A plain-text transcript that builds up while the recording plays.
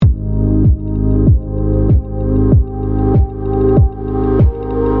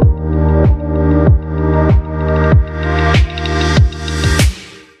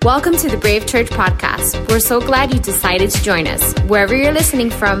Welcome to the Brave Church podcast. We're so glad you decided to join us. Wherever you're listening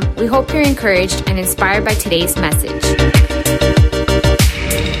from, we hope you're encouraged and inspired by today's message.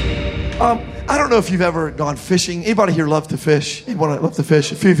 I don't know if you've ever gone fishing. Anybody here love to fish? Anyone love to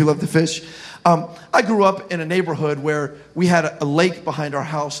fish? A few of you love to fish. I grew up in a neighborhood where we had a lake behind our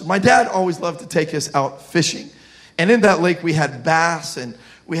house. My dad always loved to take us out fishing. And in that lake, we had bass and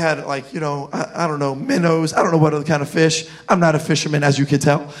we had I don't know, minnows. I don't know what other kind of fish. I'm not a fisherman, as you can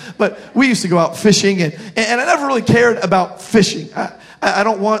tell. But we used to go out fishing, and I never really cared about fishing. I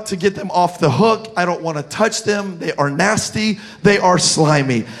don't want to get them off the hook. I don't want to touch them. They are nasty. They are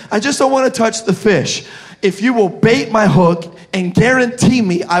slimy. I just don't want to touch the fish. If you will bait my hook and guarantee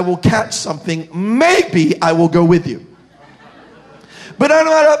me I will catch something, maybe I will go with you. But I'm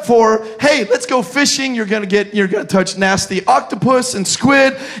not up for, hey, let's go fishing. You're gonna touch nasty octopus and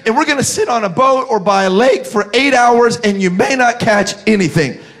squid, and we're gonna sit on a boat or by a lake for 8 hours, and you may not catch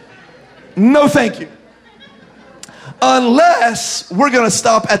anything. No, thank you. Unless we're gonna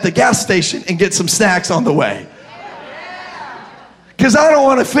stop at the gas station and get some snacks on the way. Because I don't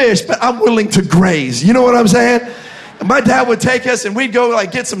want to fish, but I'm willing to graze. You know what I'm saying? My dad would take us and we'd go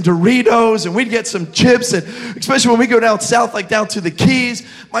get some Doritos and we'd get some chips, and especially when we go down south, down to the Keys,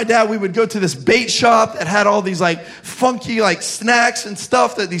 we would go to this bait shop that had all these funky snacks and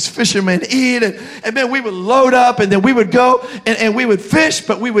stuff that these fishermen eat, and then we would load up and then we would go and we would fish,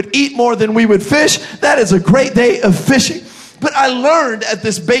 but we would eat more than we would fish. That is a great day of fishing. But I learned at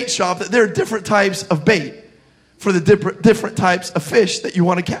this bait shop that there are different types of bait for the different types of fish that you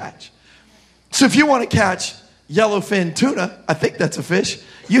want to catch. So if you want to catch yellowfin tuna, I think that's a fish,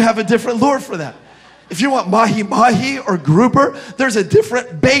 you have a different lure for that. If you want mahi-mahi or grouper, there's a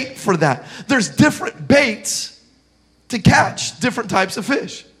different bait for that. There's different baits to catch different types of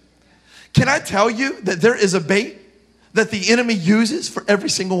fish. Can I tell you that there is a bait that the enemy uses for every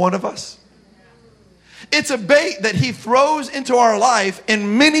single one of us? It's a bait that he throws into our life,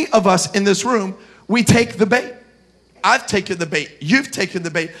 and many of us in this room, we take the bait. I've taken the bait. You've taken the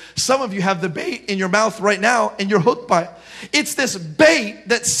bait. Some of you have the bait in your mouth right now and you're hooked by it. It's this bait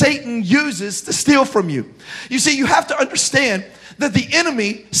that Satan uses to steal from you. You see, you have to understand that the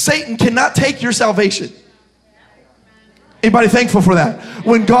enemy, Satan, cannot take your salvation. Anybody thankful for that?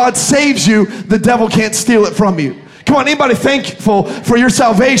 When God saves you, the devil can't steal it from you. Come on, anybody thankful for your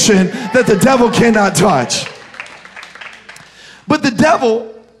salvation that the devil cannot touch? But the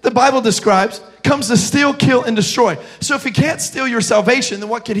devil, the Bible describes, comes to steal, kill, and destroy. So if he can't steal your salvation, then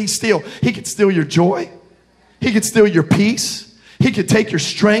what could he steal? He could steal your joy. He could steal your peace. He could take your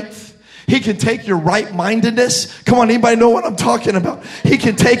strength. He can take your right-mindedness. Come on, anybody know what I'm talking about? He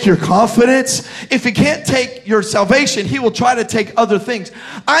can take your confidence. If he can't take your salvation, he will try to take other things.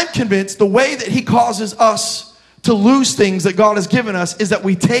 I'm convinced the way that he causes us to lose things that God has given us is that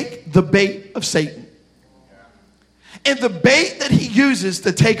we take the bait of Satan. And the bait that he uses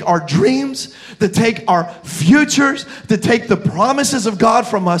to take our dreams, to take our futures, to take the promises of God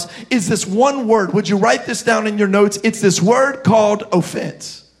from us is this one word. Would you write this down in your notes? It's this word called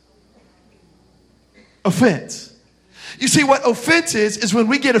offense. Offense. You see, what offense is when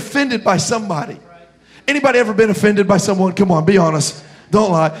we get offended by somebody. Anybody ever been offended by someone? Come on, be honest.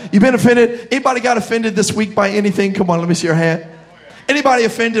 Don't lie. You've been offended? Anybody got offended this week by anything? Come on, let me see your hand. Anybody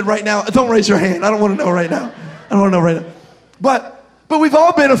offended right now? Don't raise your hand. I don't want to know right now. I don't know right now. But we've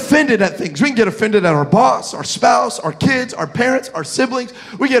all been offended at things. We can get offended at our boss, our spouse, our kids, our parents, our siblings.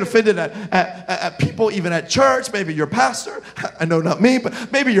 We get offended at people, even at church, maybe your pastor. I know not me, but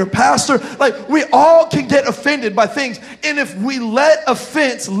maybe your pastor. We all can get offended by things. And if we let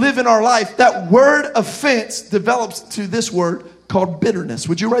offense live in our life, that word offense develops to this word called bitterness.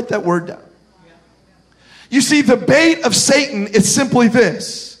 Would you write that word down? You see, the bait of Satan is simply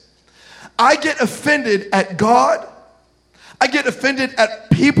this. I get offended at God. I get offended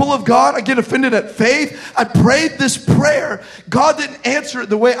at people of God. I get offended at faith. I prayed this prayer. God didn't answer it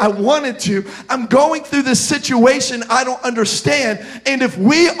the way I wanted to. I'm going through this situation I don't understand. And if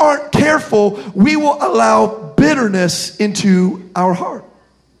we aren't careful, we will allow bitterness into our heart.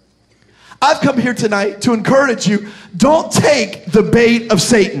 I've come here tonight to encourage you. Don't take the bait of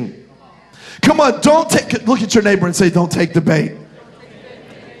Satan. Come on, look at your neighbor and say, don't take the bait.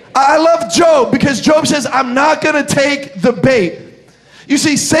 I love Job because Job says, I'm not going to take the bait. You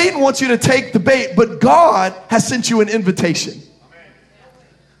see, Satan wants you to take the bait, but God has sent you an invitation.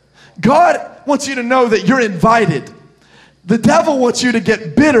 God wants you to know that you're invited. The devil wants you to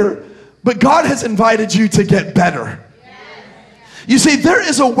get bitter, but God has invited you to get better. You see, there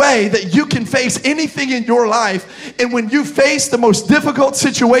is a way that you can face anything in your life, and when you face the most difficult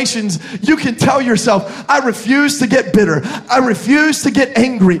situations, you can tell yourself, I refuse to get bitter. I refuse to get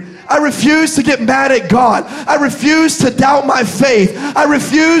angry. I refuse to get mad at God. I refuse to doubt my faith. I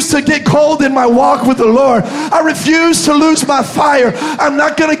refuse to get cold in my walk with the Lord. I refuse to lose my fire. I'm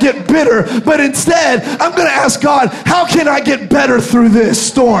not going to get bitter, but instead, I'm going to ask God, how can I get better through this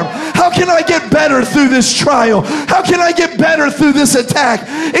storm? How can I get better through this trial? How can I get better through this attack?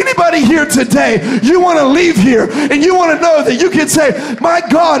 Anybody here today, you want to leave here and you want to know that you can say, my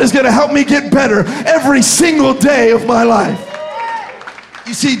God is going to help me get better every single day of my life.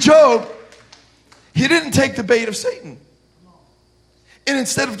 You see, Job, he didn't take the bait of Satan. And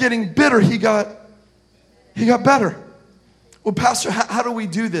instead of getting bitter, he got better. Well, Pastor, how do we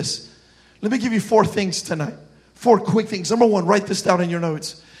do this? Let me give you 4 things tonight. 4 quick things. Number 1, write this down in your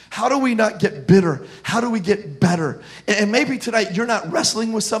notes. How do we not get bitter? How do we get better? And maybe tonight you're not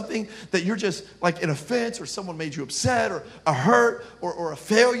wrestling with something that you're just like an offense, or someone made you upset, or a hurt, or a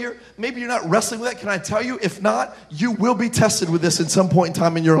failure. Maybe you're not wrestling with that. Can I tell you, if not, you will be tested with this at some point in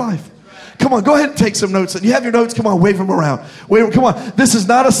time in your life. Come on, go ahead and take some notes. And you have your notes, come on, wave them around. Come on. This is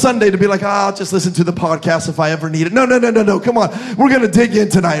not a Sunday to be like, I'll just listen to the podcast if I ever need it. No. Come on. We're going to dig in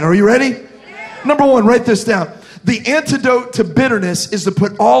tonight. Are you ready? Yeah. Number 1, write this down. The antidote to bitterness is to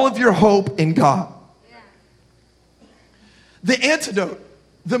put all of your hope in God. Yeah. The antidote,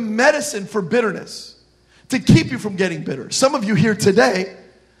 the medicine for bitterness, to keep you from getting bitter. Some of you here today,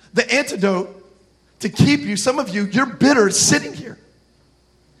 the antidote to keep you, some of you, you're bitter sitting here.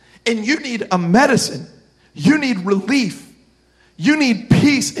 And you need a medicine. You need relief. You need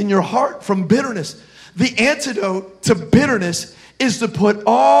peace in your heart from bitterness. The antidote to bitterness is to put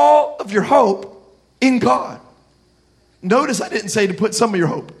all of your hope in God. Notice I didn't say to put some of your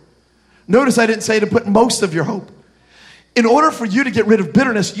hope. Notice I didn't say to put most of your hope. In order for you to get rid of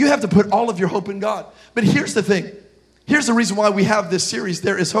bitterness, you have to put all of your hope in God. But here's the thing. Here's the reason why we have this series,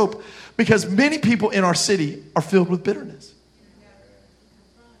 There Is Hope. Because many people in our city are filled with bitterness.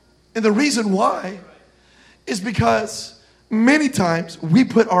 And the reason why is because many times we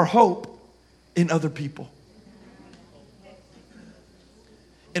put our hope in other people.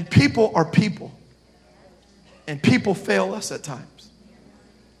 And people are people. And people fail us at times.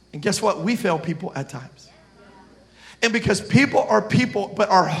 And guess what? We fail people at times. And because people are people, but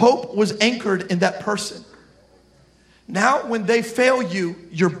our hope was anchored in that person. Now when they fail you,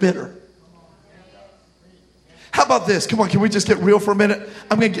 you're bitter. How about this? Come on, can we just get real for a minute?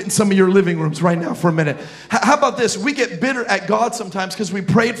 I'm going to get in some of your living rooms right now for a minute. How about this? We get bitter at God sometimes because we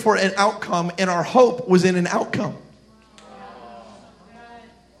prayed for an outcome and our hope was in an outcome.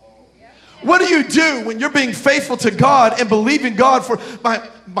 What do you do when you're being faithful to God and believing God for,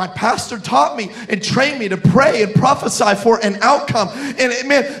 my pastor taught me and trained me to pray and prophesy for an outcome. And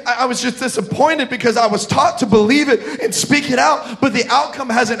man, I was just disappointed because I was taught to believe it and speak it out, but the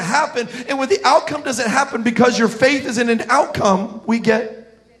outcome hasn't happened. And when the outcome doesn't happen because your faith is in an outcome, we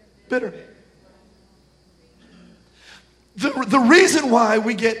get bitter. The reason why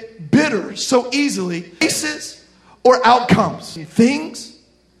we get bitter so easily, places or outcomes, things,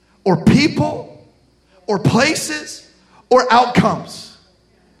 or people, or places, or outcomes.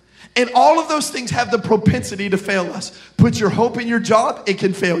 And all of those things have the propensity to fail us. Put your hope in your job, it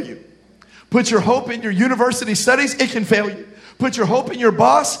can fail you. Put your hope in your university studies, it can fail you. Put your hope in your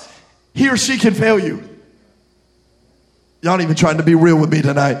boss, he or she can fail you. Y'all not even trying to be real with me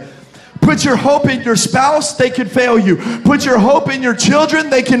tonight. Put your hope in your spouse, they can fail you. Put your hope in your children,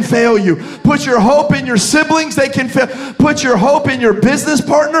 they can fail you. Put your hope in your siblings, they can fail. Put your hope in your business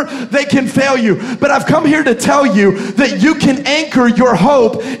partner, they can fail you. But I've come here to tell you that you can anchor your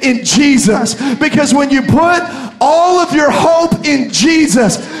hope in Jesus. Because when you put all of your hope in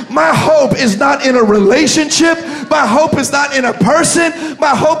Jesus, my hope is not in a relationship. My hope is not in a person.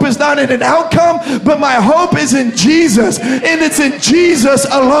 My hope is not in an outcome. But my hope is in Jesus. And it's in Jesus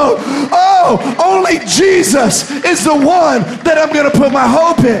alone. Oh, only Jesus is the one that I'm going to put my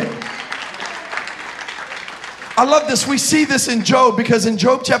hope in. I love this. We see this in Job because in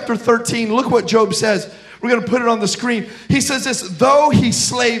Job chapter 13, look what Job says. We're going to put it on the screen. He says this, though he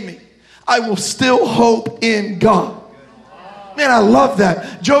slay me, I will still hope in God. Man, I love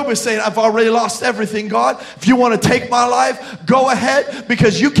that. Job is saying, I've already lost everything, God. If you want to take my life, go ahead,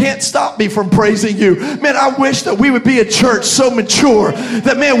 because you can't stop me from praising you. Man, I wish that we would be a church so mature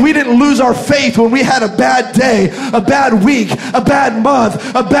that, man, we didn't lose our faith when we had a bad day, a bad week, a bad month,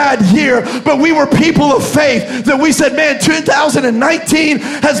 a bad year. But we were people of faith that we said, man, 2019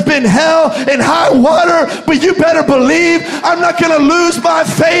 has been hell and high water, but you better believe I'm not going to lose my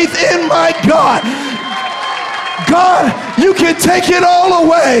faith in my God. God, you can take it all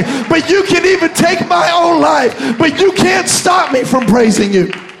away, but you can even take my own life, but you can't stop me from praising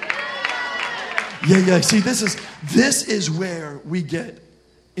you. Yeah. See, this is where we get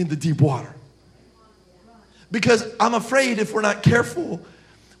in the deep water. Because I'm afraid if we're not careful,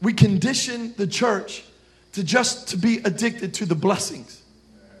 we condition the church to be addicted to the blessings.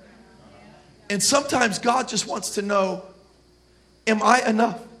 And sometimes God just wants to know, am I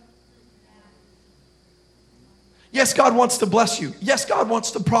enough? Yes, God wants to bless you. Yes, God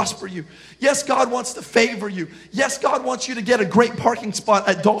wants to prosper you. Yes, God wants to favor you. Yes, God wants you to get a great parking spot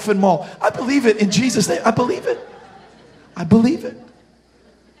at Dolphin Mall. I believe it in Jesus' name. I believe it. I believe it.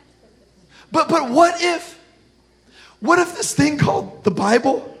 But what if this thing called the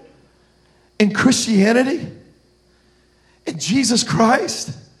Bible and Christianity and Jesus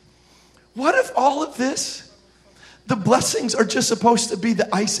Christ, what if all of this, the blessings are just supposed to be the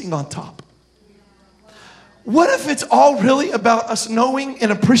icing on top? What if it's all really about us knowing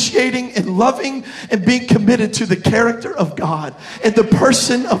and appreciating and loving and being committed to the character of God and the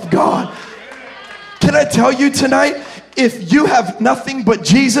person of God? Can I tell you tonight, if you have nothing but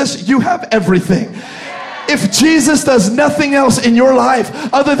Jesus, you have everything. If Jesus does nothing else in your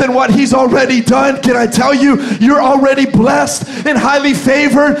life other than what he's already done, can I tell you, you're already blessed and highly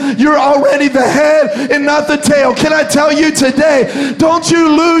favored. You're already the head and not the tail. Can I tell you today, don't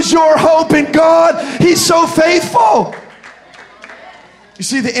you lose your hope in God. He's so faithful. You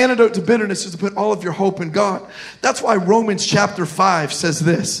see, the antidote to bitterness is to put all of your hope in God. That's why Romans chapter 5 says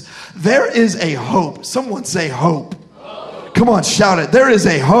this. There is a hope. Someone say hope. Come on, shout it. There is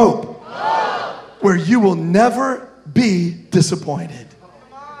a hope where you will never be disappointed.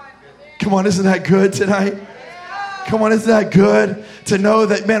 Come on, isn't that good tonight? Come on, isn't that good to know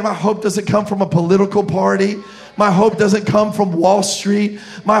that, man, my hope doesn't come from a political party. My hope doesn't come from Wall Street.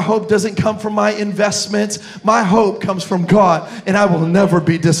 My hope doesn't come from my investments. My hope comes from God, and I will never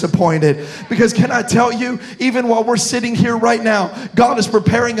be disappointed. Because can I tell you, even while we're sitting here right now, God is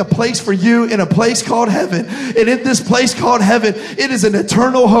preparing a place for you in a place called heaven. And in this place called heaven, it is an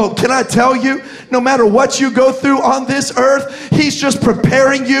eternal hope. Can I tell you, no matter what you go through on this earth, he's just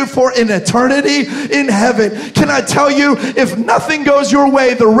preparing you for an eternity in heaven. Can I tell you, if nothing goes your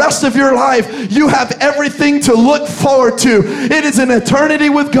way the rest of your life, you have everything to look forward to. It is an eternity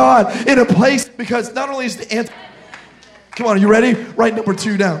with God in a place, because not only is the answer, come on, are you ready? Write number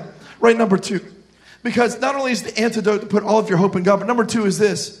 2 down. Write number 2. Because not only is the antidote to put all of your hope in God, but number 2 is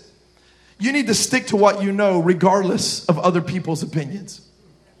this. You need to stick to what you know regardless of other people's opinions.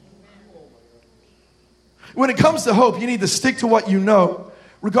 When it comes to hope, you need to stick to what you know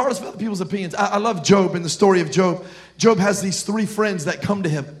regardless of other people's opinions. I love Job and the story of Job. Job has these 3 friends that come to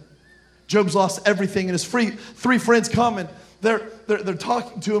him. Job's lost everything, and his 3 friends come, and they're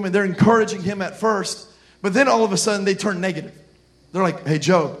talking to him, and they're encouraging him at first. But then all of a sudden, they turn negative. They're like, hey,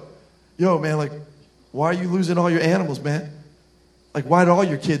 Job, yo, man, like, why are you losing all your animals, man? Like, why did all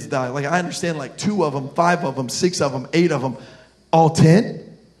your kids die? Like, I understand, like, 2 of them, 5 of them, 6 of them, 8 of them, all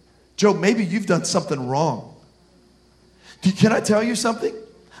 10? Job, maybe you've done something wrong. Can I tell you something?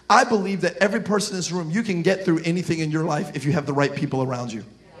 I believe that every person in this room, you can get through anything in your life if you have the right people around you.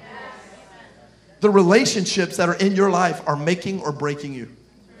 The relationships that are in your life are making or breaking you.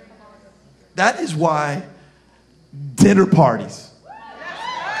 That is why dinner parties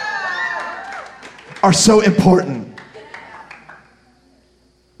are so important.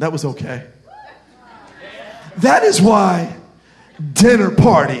 That was okay. That is why dinner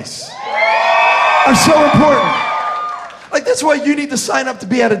parties are so important. Like, that's why you need to sign up to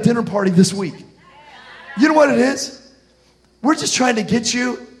be at a dinner party this week. You know what it is? We're just trying to get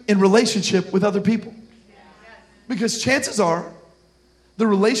you in relationship with other people. Because chances are, the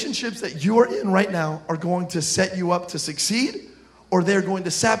relationships that you are in right now are going to set you up to succeed, or they're going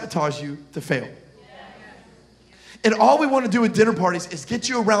to sabotage you to fail. And all we want to do with dinner parties is get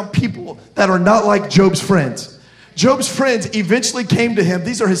you around people that are not like Job's friends. Job's friends eventually came to him.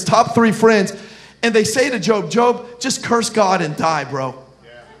 These are his top 3 friends. And they say to Job, Job, just curse God and die, bro.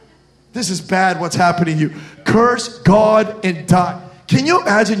 This is bad what's happening to you. Curse God and die. Can you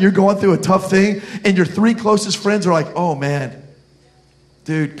imagine you're going through a tough thing and your 3 closest friends are like, oh man,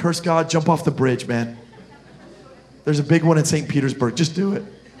 dude, curse God, jump off the bridge, man. There's a big one in St. Petersburg. Just do it.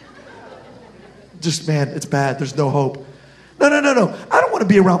 Just, man, it's bad. There's no hope. No. I don't want to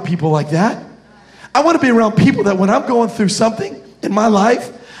be around people like that. I want to be around people that when I'm going through something in my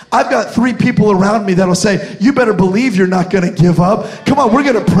life, I've got 3 people around me that'll say, you better believe you're not going to give up. Come on, we're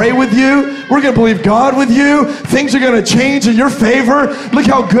going to pray with you. We're going to believe God with you. Things are going to change in your favor. Look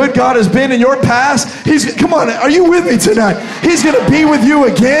how good God has been in your past. Come on, are you with me tonight? He's going to be with you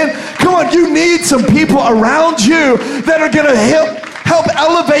again. Come on, you need some people around you that are going to help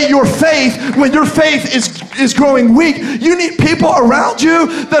elevate your faith when your faith is growing weak. You need people around you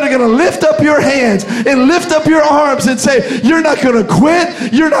that are going to lift up your hands and lift up your arms and say, you're not going to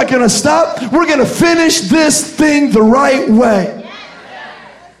quit. You're not going to stop. We're going to finish this thing the right way.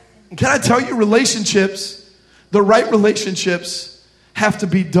 Can I tell you, relationships, the right relationships have to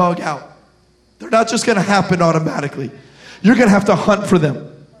be dug out. They're not just going to happen automatically. You're going to have to hunt for them.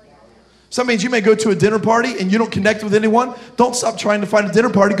 So that means you may go to a dinner party and you don't connect with anyone. Don't stop trying to find a dinner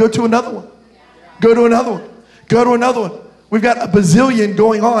party. Go to another one. Go to another one. Go to another one. We've got a bazillion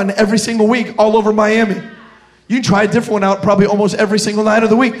going on every single week all over Miami. You can try a different one out probably almost every single night of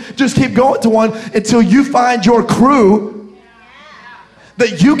the week. Just keep going to one until you find your crew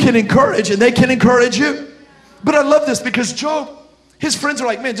that you can encourage and they can encourage you. But I love this because Job, his friends are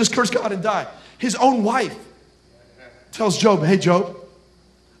like, man, just curse God and die. His own wife tells Job, hey, Job,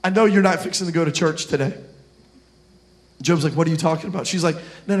 I know you're not fixing to go to church today. Job's like, what are you talking about? She's like,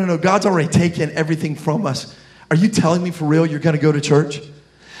 no. God's already taken everything from us. Are you telling me for real you're going to go to church?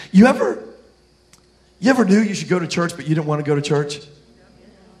 You ever knew you should go to church, but you didn't want to go to church?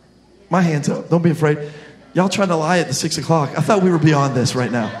 My hand's up. Don't be afraid. Y'all trying to lie at the 6 o'clock. I thought we were beyond this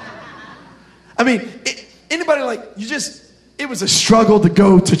right now. I mean, anybody like, it was a struggle to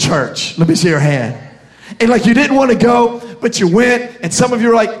go to church. Let me see your hand. And like you didn't want to go, but you went. And some of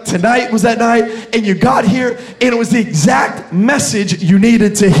you are like, tonight was that night. And you got here, and it was the exact message you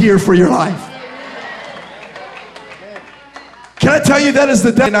needed to hear for your life. Can I tell you that is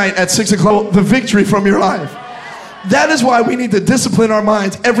the night at 6 o'clock, the victory from your life. That is why we need to discipline our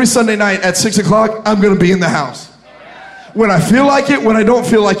minds. Every Sunday night at 6 o'clock, I'm going to be in the house. When I feel like it, when I don't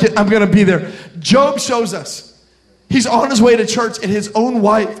feel like it, I'm going to be there. Job shows us. He's on his way to church, and his own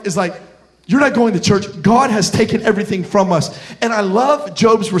wife is like, you're not going to church. God has taken everything from us. And I love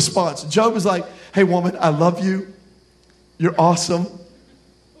Job's response. Job is like, hey, woman, I love you. You're awesome.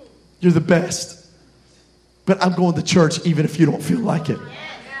 You're the best. But I'm going to church even if you don't feel like it.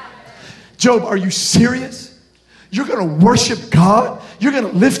 Job, are you serious? You're going to worship God? You're going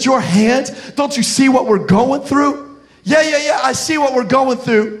to lift your hands? Don't you see what we're going through? Yeah, I see what we're going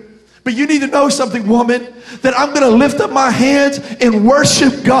through. But you need to know something, woman, that I'm going to lift up my hands and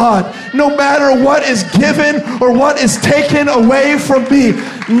worship God no matter what is given or what is taken away from me.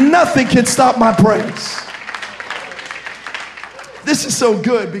 Nothing can stop my praise. This is so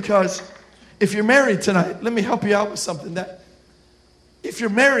good because if you're married tonight, let me help you out with something. That if you're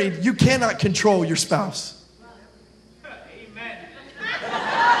married, you cannot control your spouse.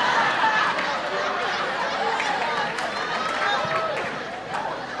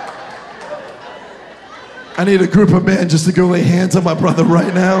 I need a group of men just to go lay hands on my brother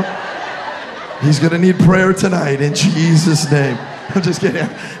right now. He's going to need prayer tonight in Jesus' name. I'm just kidding.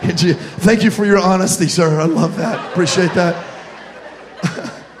 Thank you for your honesty, sir. I love that. Appreciate that.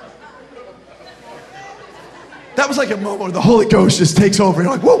 That was like a moment where the Holy Ghost just takes over.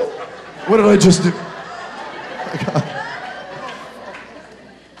 You're like, whoa, what did I just do? Oh my God.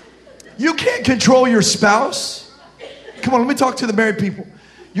 You can't control your spouse. Come on, let me talk to the married people.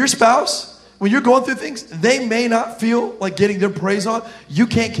 Your spouse, when you're going through things, they may not feel like getting their praise on. You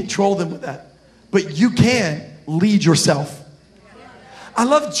can't control them with that. But you can lead yourself. I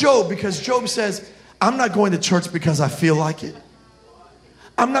love Job because Job says, I'm not going to church because I feel like it.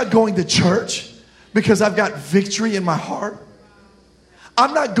 I'm not going to church because I've got victory in my heart.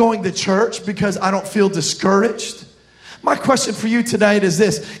 I'm not going to church because I don't feel discouraged. My question for you tonight is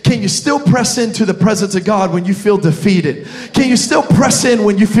this. Can you still press into the presence of God when you feel defeated? Can you still press in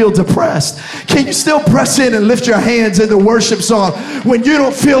when you feel depressed? Can you still press in and lift your hands in the worship song when you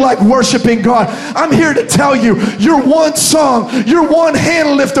don't feel like worshiping God? I'm here to tell you, you're one song, you're one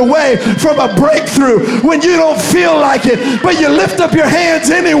hand lift away from a breakthrough when you don't feel like it, but you lift up your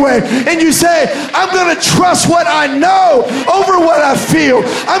hands anyway and you say, I'm going to trust what I know over what I feel.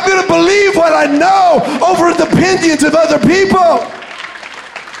 I'm going to believe what I know over the opinions of other people.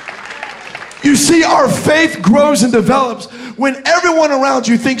 You see, our faith grows and develops when everyone around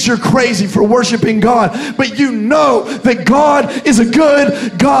you thinks you're crazy for worshiping God, but you know that God is a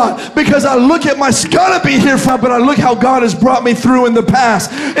good God. Because I look at my, gonna be here for, but I look how God has brought me through in the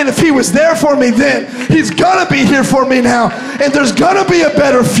past. And if he was there for me then, he's gonna be here for me now. And there's gonna be a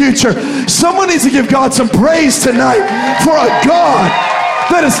better future. Someone needs to give God some praise tonight for a God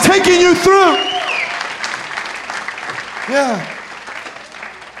that is taking you through. Yeah.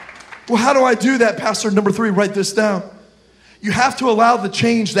 Well, how do I do that, Pastor? Number 3, write this down. You have to allow the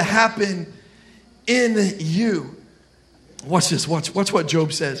change to happen in you. Watch this. Watch what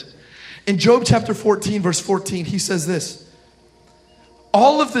Job says. In Job chapter 14, verse 14, he says this.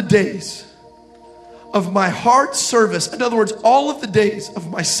 All of the days of my hard service, in other words, all of the days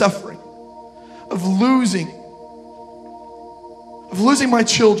of my suffering, of losing my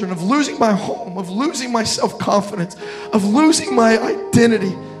children, of losing my home, of losing my self-confidence, of losing my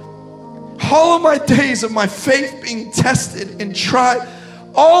identity, all of my days of my faith being tested and tried,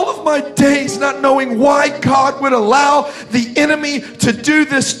 all of my days not knowing why God would allow the enemy to do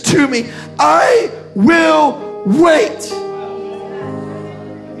this to me, I will wait.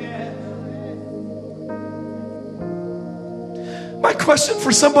 My question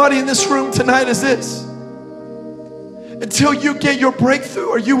for somebody in this room tonight is this. Until you get your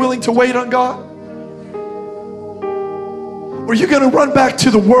breakthrough, are you willing to wait on God? Or are you going to run back to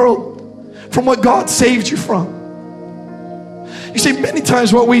the world from what God saved you from? You see, many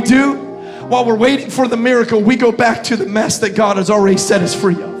times what we do while we're waiting for the miracle, we go back to the mess that God has already set us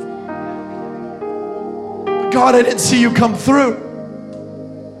free of. But God, I didn't see you come through.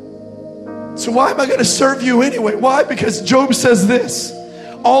 So why am I going to serve you anyway? Why? Because Job says this.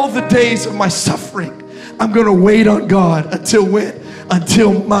 All the days of my suffering, I'm going to wait on God until when?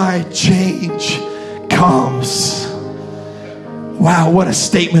 Until my change comes. Wow, what a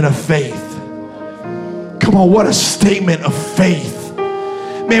statement of faith. Come on, what a statement of faith.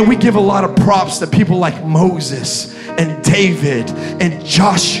 Man, we give a lot of props to people like Moses and David and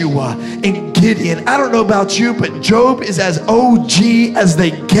Joshua and Gideon. I don't know about you, but Job is as OG as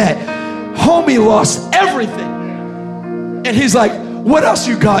they get. Homie lost everything. And he's like, what else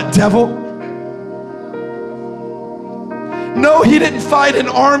you got, devil? No, he didn't fight an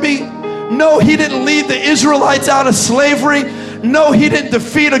army. No, he didn't lead the Israelites out of slavery. No, he didn't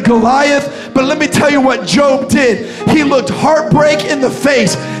defeat a Goliath. But let me tell you what Job did. He looked heartbreak in the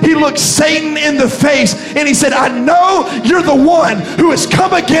face. He looked Satan in the face. And he said, I know you're the one who has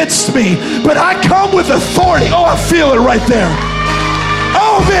come against me, but I come with authority. Oh, I feel it right there.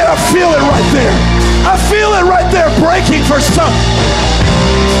 Oh, man, I feel it right there. I feel it right there breaking for some.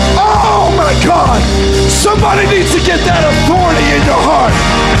 Oh, my God. Somebody needs to get that authority in your heart.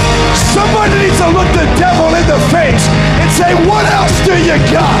 Somebody needs to look the devil in the face and say, what else do you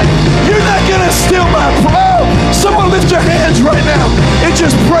got? You're not going to steal my... Oh, someone lift your hands right now and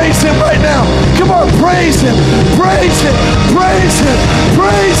just praise him right now. Come on, praise him. Praise him. Praise him.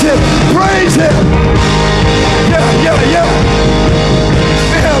 Praise him. Praise him. Yeah.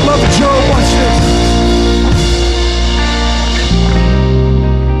 Man, I love Job. Watch this.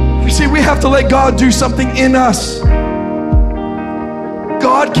 You see, we have to let God do something in us.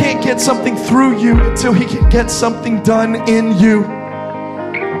 God can't get something through you until he can get something done in you.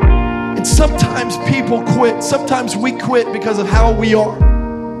 And sometimes people quit. Sometimes we quit because of how we are.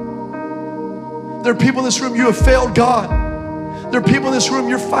 There are people in this room, you have failed God. There are people in this room,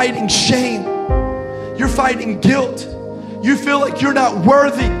 you're fighting shame. You're fighting guilt. You feel like you're not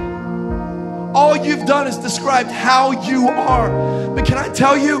worthy. All you've done is described how you are. But can I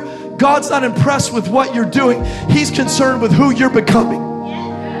tell you, God's not impressed with what you're doing. He's concerned with who you're becoming.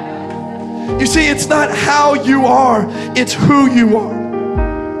 You see, it's not how you are, it's who you are.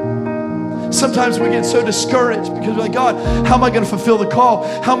 Sometimes we get so discouraged because we're like, God, how am I going to fulfill the call?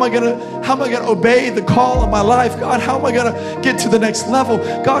 How am I going to obey the call of my life? God, how am I going to get to the next level?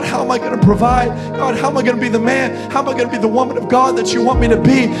 God, how am I going to provide? God, how am I going to be the man? How am I going to be the woman of God that you want me to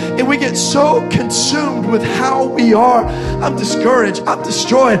be? And we get so consumed with how we are. I'm discouraged. I'm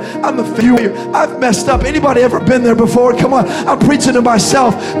destroyed. I'm a failure. I've messed up. Anybody ever been there before? Come on, I'm preaching to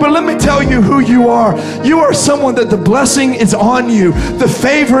myself. But let me tell you who you are. You are someone that the blessing is on you. The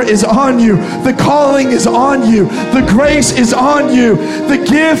favor is on you. The calling is on you. The grace is on you. The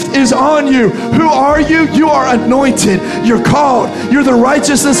gift is on you. Who are you? You are anointed. You're called. You're the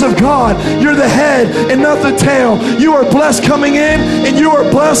righteousness of God. You're the head and not the tail. You are blessed coming in and you are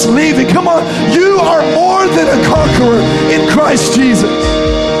blessed leaving. Come on. You are more than a conqueror in Christ Jesus.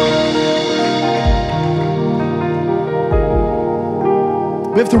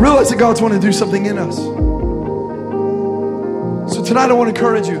 We have to realize that God's wanting to do something in us. So tonight I want to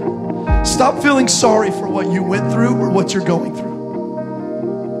encourage you. Stop feeling sorry for what you went through or what you're going through.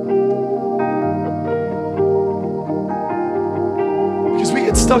 Because we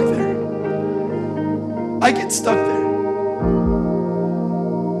get stuck there. I get stuck there.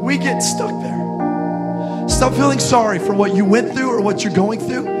 We get stuck there. Stop feeling sorry for what you went through or what you're going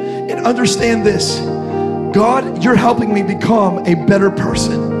through, and understand this. God, you're helping me become a better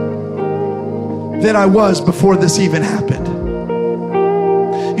person than I was before this even happened.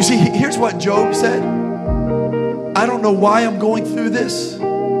 You see, here's what Job said? I don't know why I'm going through this,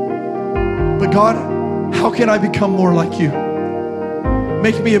 but God, how can I become more like you?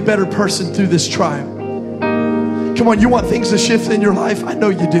 Make me a better person through this trial. Come on, you want things to shift in your life? I know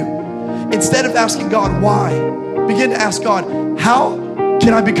you do. Instead of asking God why, begin to ask God, how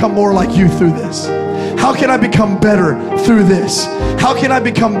can I become more like you through this? How can I become better through this? How can I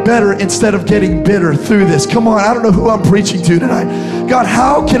become better instead of getting bitter through this? Come on, I don't know who I'm preaching to tonight. God,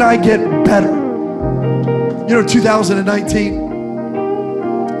 how can I get better? You know,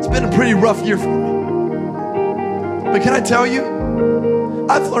 2019, it's been a pretty rough year for me. But can I tell you,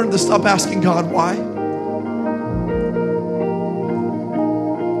 I've learned to stop asking God why.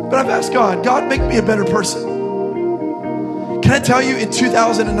 But I've asked God, God, make me a better person. Can I tell you, in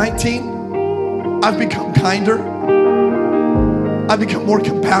 2019, I've become kinder. I've become more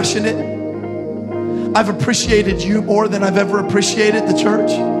compassionate. I've appreciated you more than I've ever appreciated the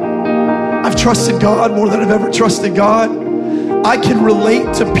church. I've trusted God more than I've ever trusted God. I can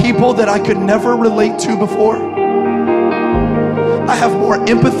relate to people that I could never relate to before. I have more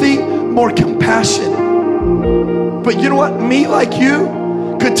empathy, more compassion. But you know what? Me, like you,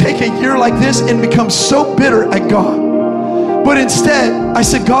 could take a year like this and become so bitter at God. But instead, I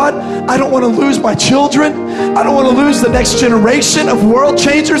said, God, I don't want to lose my children. I don't want to lose the next generation of world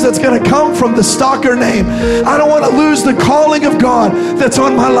changers that's going to come from the Stalker name. I don't want to lose the calling of God that's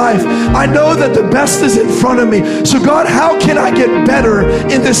on my life. I know that the best is in front of me. So God, how can I get better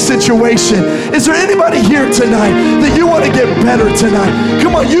in this situation? Is there anybody here tonight that you want to get better tonight?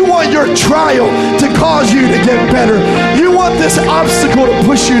 Come on, you want your trial to cause you to get better. You want this obstacle to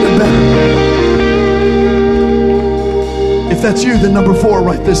push you to better. If that's you, then number 4,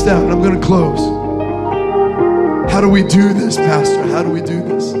 write this down. I'm going to close. How do we do this, Pastor? How do we do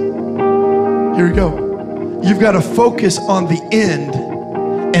this? Here we go. You've got to focus on the end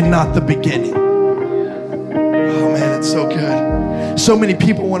and not the beginning. Oh man, it's so good. So many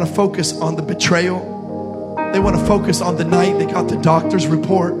people want to focus on the betrayal. They want to focus on the night they got the doctor's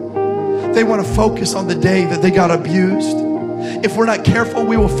report. They want to focus on the day that they got abused. If we're not careful,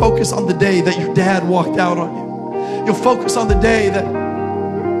 we will focus on the day that your dad walked out on you. You'll focus on the day that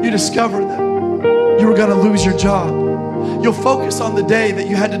you discovered that you were going to lose your job. You'll focus on the day that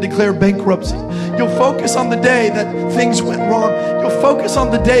you had to declare bankruptcy. You'll focus on the day that things went wrong. You'll focus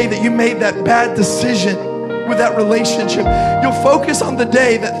on the day that you made that bad decision with that relationship. You'll focus on the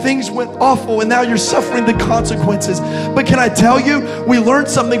day that things went awful and now you're suffering the consequences. But can I tell you, we learned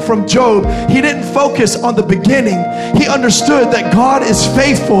something from Job. He didn't focus on the beginning. He understood that God is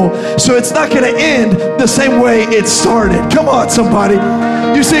faithful, so it's not going to end the same way it started. Come on, somebody.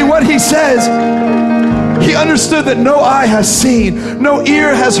 You see what he says? He understood that no eye has seen, no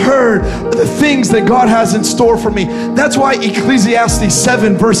ear has heard the things that God has in store for me. That's why Ecclesiastes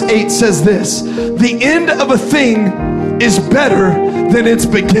 7 verse 8 says this: the end of a thing is better than its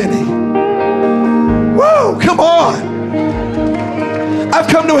beginning. Whoa, come on. I've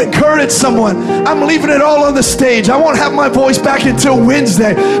come to encourage someone. I'm leaving it all on the stage. I won't have my voice back until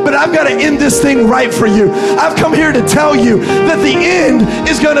Wednesday, but I've got to end this thing right for you. I've come here to tell you that the end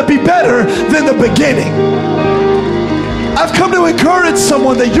is going to be better than the beginning. I've come to encourage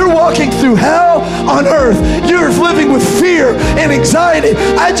someone that you're walking through hell on earth. You're living with fear and anxiety.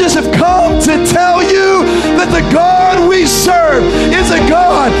 I just have come to tell you that the God we serve is a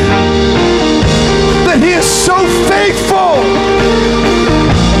God that He is so faithful.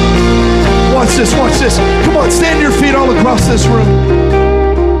 Watch this, watch this. Come on, stand to your feet all across this room.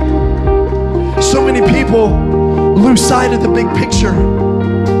 So many people lose sight of the big picture.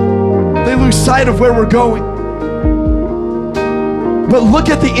 They lose sight of where we're going. But look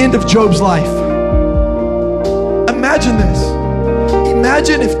at the end of Job's life. Imagine this.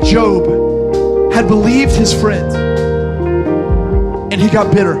 Imagine if Job had believed his friends and he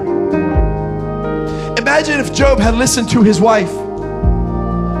got bitter. Imagine if Job had listened to his wife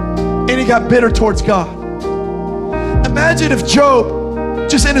and he got bitter towards God. Imagine if Job,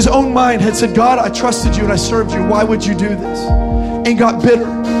 just in his own mind, had said, God, I trusted you and I served you. Why would you do this? And got bitter.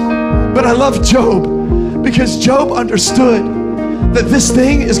 But I love Job because Job understood that this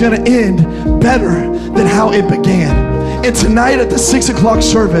thing is going to end better than how it began. And tonight at the 6 o'clock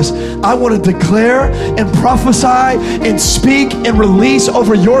service, I want to declare and prophesy and speak and release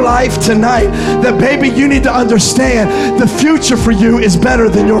over your life tonight that, baby, you need to understand the future for you is better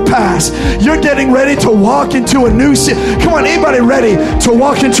than your past. You're getting ready to walk into a new season. Come on, anybody ready to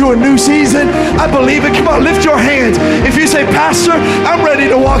walk into a new season? I believe it. Come on, lift your hands. If you say, Pastor, I'm ready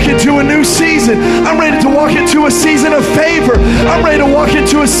to walk into a new season. I'm ready to walk into a season of favor. I'm ready to walk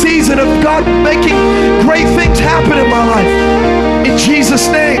into a season of God making great things happen in my life. In Jesus'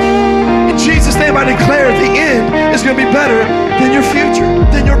 name, I declare the end is going to be better than your future,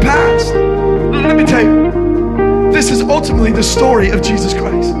 than your past. Let me tell you, this is ultimately the story of Jesus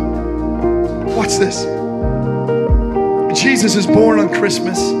Christ. Watch this. Jesus is born on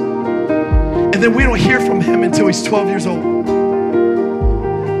Christmas, and then we don't hear from him until he's 12 years old.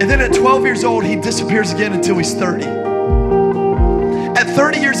 And then at 12 years old, he disappears again until he's 30. At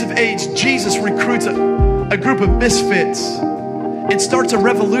 30 years of age, Jesus recruits a group of misfits and starts a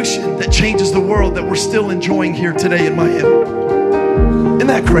revolution that changes the world that we're still enjoying here today in Miami. Isn't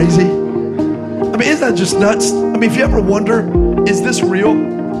that crazy? I mean, isn't that just nuts? I mean, if you ever wonder, is this real?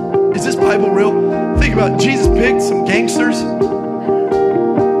 Is this Bible real? Think about it. Jesus picked some gangsters,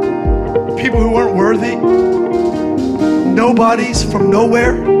 people who weren't worthy, nobodies from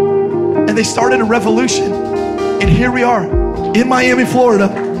nowhere, and they started a revolution. And here we are in Miami, Florida,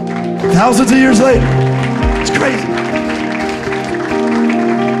 thousands of years later. It's crazy.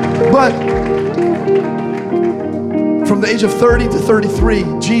 But from the age of 30 to 33,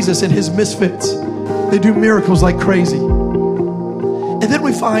 Jesus and his misfits, they do miracles like crazy. And then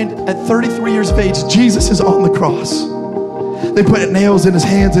we find at 33 years of age, Jesus is on the cross. They put nails in his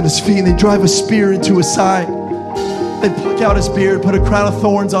hands and his feet, and they drive a spear into his side. They pluck out his beard, put a crown of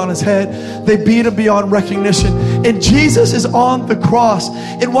thorns on his head. They beat him beyond recognition. And Jesus is on the cross.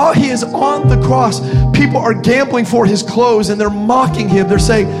 And while he is on the cross, people are gambling for his clothes, and they're mocking him. They're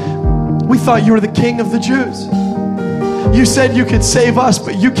saying, "We thought you were the king of the Jews. You said you could save us,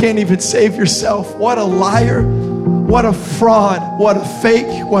 but you can't even save yourself. What a liar. What a fraud. What a fake.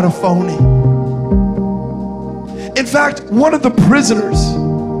 What a phony." In fact, one of the prisoners,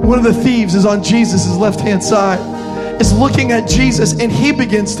 one of the thieves, is on Jesus' left-hand side, is looking at Jesus, and he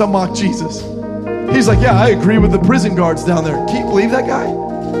begins to mock Jesus. He's like, "Yeah, I agree with the prison guards down there." Can you believe that guy?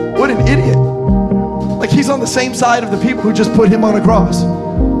 What an idiot. Like, he's on the same side of the people who just put him on a cross.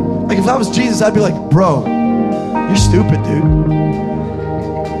 Like, if I was Jesus, I'd be like, "Bro, you're stupid, dude."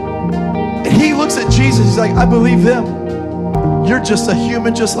 And he looks at Jesus, he's like, "I believe them. You're just a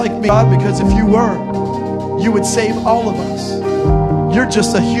human just like me, God, because if you were, you would save all of us. You're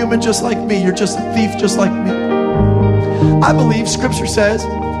just a human just like me. You're just a thief just like me." I believe scripture says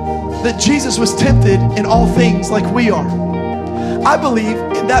that Jesus was tempted in all things like we are. I believe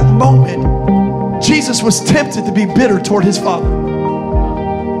in that moment, Jesus was tempted to be bitter toward his Father.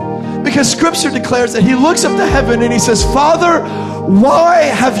 Because scripture declares that he looks up to heaven and he says, "Father,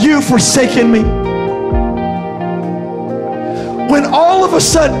 why have you forsaken me?" When all of a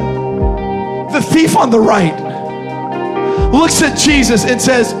sudden, the thief on the right looks at Jesus and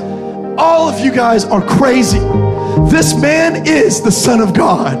says, "All of you guys are crazy. This man is the Son of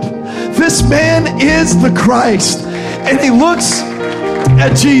God. This man is the Christ." And he looks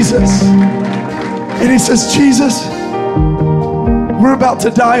at Jesus and he says, "Jesus, we're about to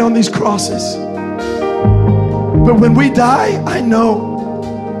die on these crosses. But when we die, I know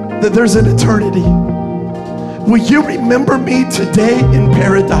that there's an eternity. Will you remember me today in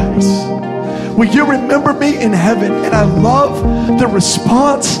paradise? Will you remember me in heaven?" And I love the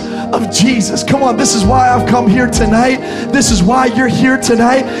response of Jesus. Come on, this is why I've come here tonight. This is why you're here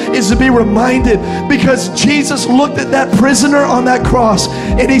tonight, is to be reminded. Because Jesus looked at that prisoner on that cross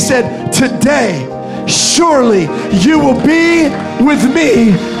and he said, "Today, surely you will be with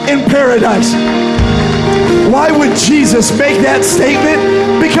me in paradise." Why would Jesus make that statement?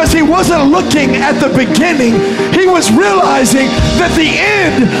 Because he wasn't looking at the beginning. He was realizing that the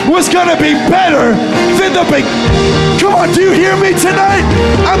end was going to be better than the beginning. Come on, do you hear me tonight?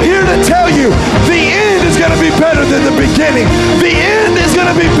 I'm here to tell you, the end is going to be better than the beginning. The end is going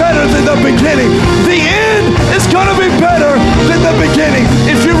to be better than the beginning. The end is going to be better than the beginning.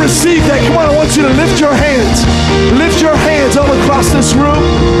 If you receive that, come on, I want you to lift your hands. Lift your hands all across this room.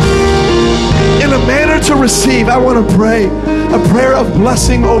 In a manner to receive, I want to pray a prayer of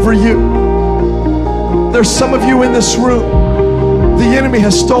blessing over you. There's some of you in this room. The enemy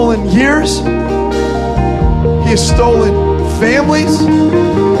has stolen years. He has stolen families.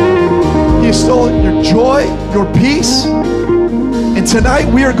 He has stolen your joy, your peace. And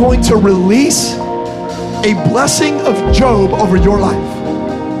tonight we are going to release a blessing of Job over your life.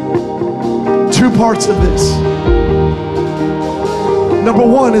 Two parts of this. Number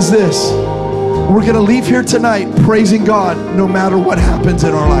one is this. We're going to leave here tonight praising God no matter what happens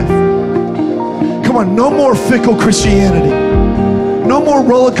in our life. Come on, no more fickle Christianity. No more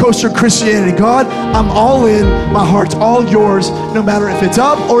roller coaster Christianity. God, I'm all in. My heart's all yours. No matter if it's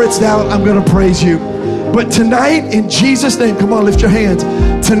up or it's down, I'm going to praise you. But tonight, in Jesus' name, come on, lift your hands.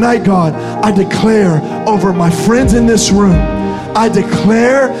 Tonight, God, I declare over my friends in this room I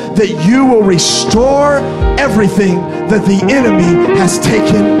declare that you will restore everything that the enemy has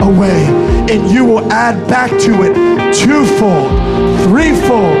taken away, and you will add back to it twofold,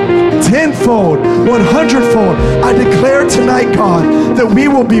 threefold, tenfold, 100-fold. I declare tonight, God, that we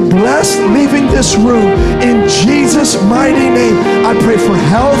will be blessed leaving this room in Jesus' mighty name. I pray for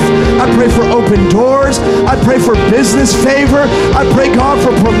health. I pray for open doors. I pray for business favor. I pray, God,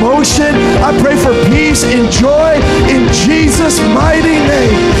 for promotion. I pray for peace and joy in Jesus' mighty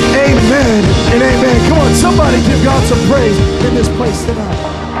name. Amen and amen. Come on, somebody give God some praise in this place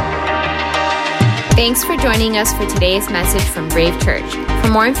tonight. Thanks for joining us for today's message from Brave Church. For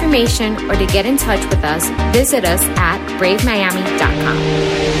more information or to get in touch with us, visit us at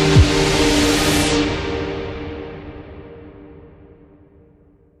bravemiami.com.